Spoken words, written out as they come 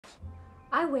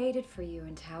I waited for you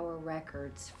in Tower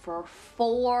Records for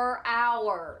 4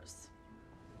 hours.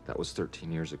 That was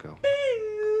 13 years ago.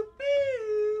 Beep,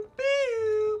 beep,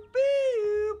 beep,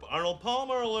 beep. Arnold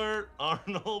Palmer alert.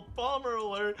 Arnold Palmer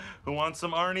alert. Who wants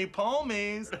some Arnie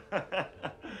Palmies?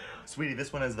 Sweetie,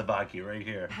 this one is the vodka right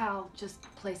here. Hal, just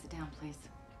place it down, please.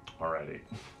 Alrighty.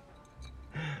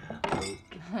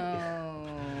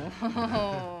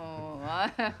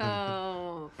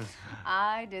 Oh,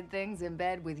 I did things in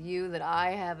bed with you that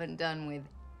I haven't done with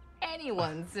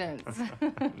anyone since.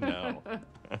 No.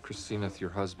 Christina, your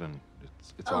husband.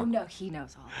 It's Oh, all... no, he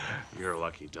knows all. You're a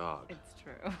lucky dog. It's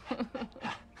true.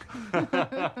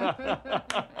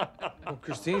 Oh,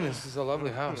 Christine, this is a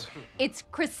lovely house. It's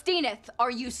Christineth.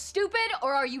 Are you stupid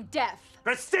or are you deaf?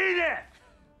 Christina!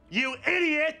 You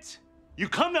idiot! You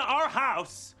come to our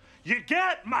house, you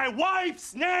get my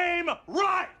wife's name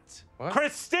right! What?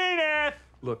 Christina!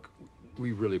 Look,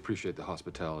 we really appreciate the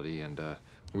hospitality, and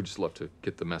we'd just love to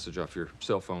get the message off your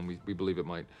cell phone. We believe it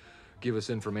might give us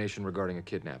information regarding a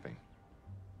kidnapping.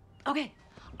 Okay,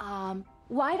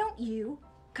 why don't you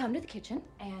come to the kitchen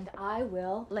and I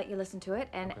will let you listen to it,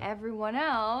 and everyone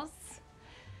else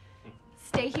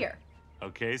stay here.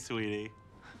 Okay, sweetie.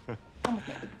 Come with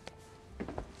me.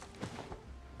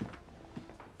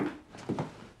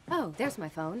 Oh, there's my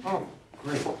phone. Oh,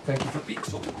 great. Thank you for being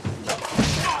so...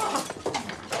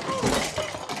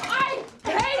 I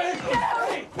hate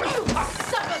you! You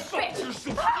son of a bitch! I'm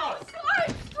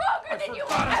stronger than you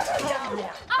will ever know!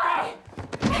 I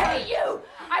hate you!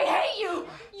 I hate you!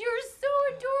 You're so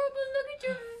adorable. Look at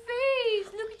your face.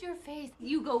 Look at your face.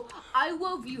 You go, I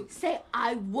love you. Say,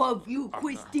 I love you,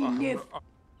 Christine.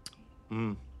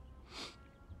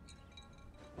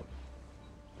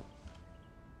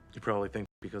 You probably think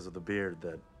because of the beard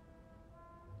that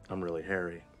I'm really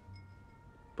hairy.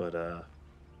 But,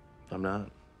 I'm not.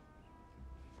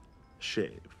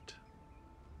 Shaved.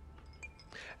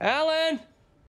 Alan!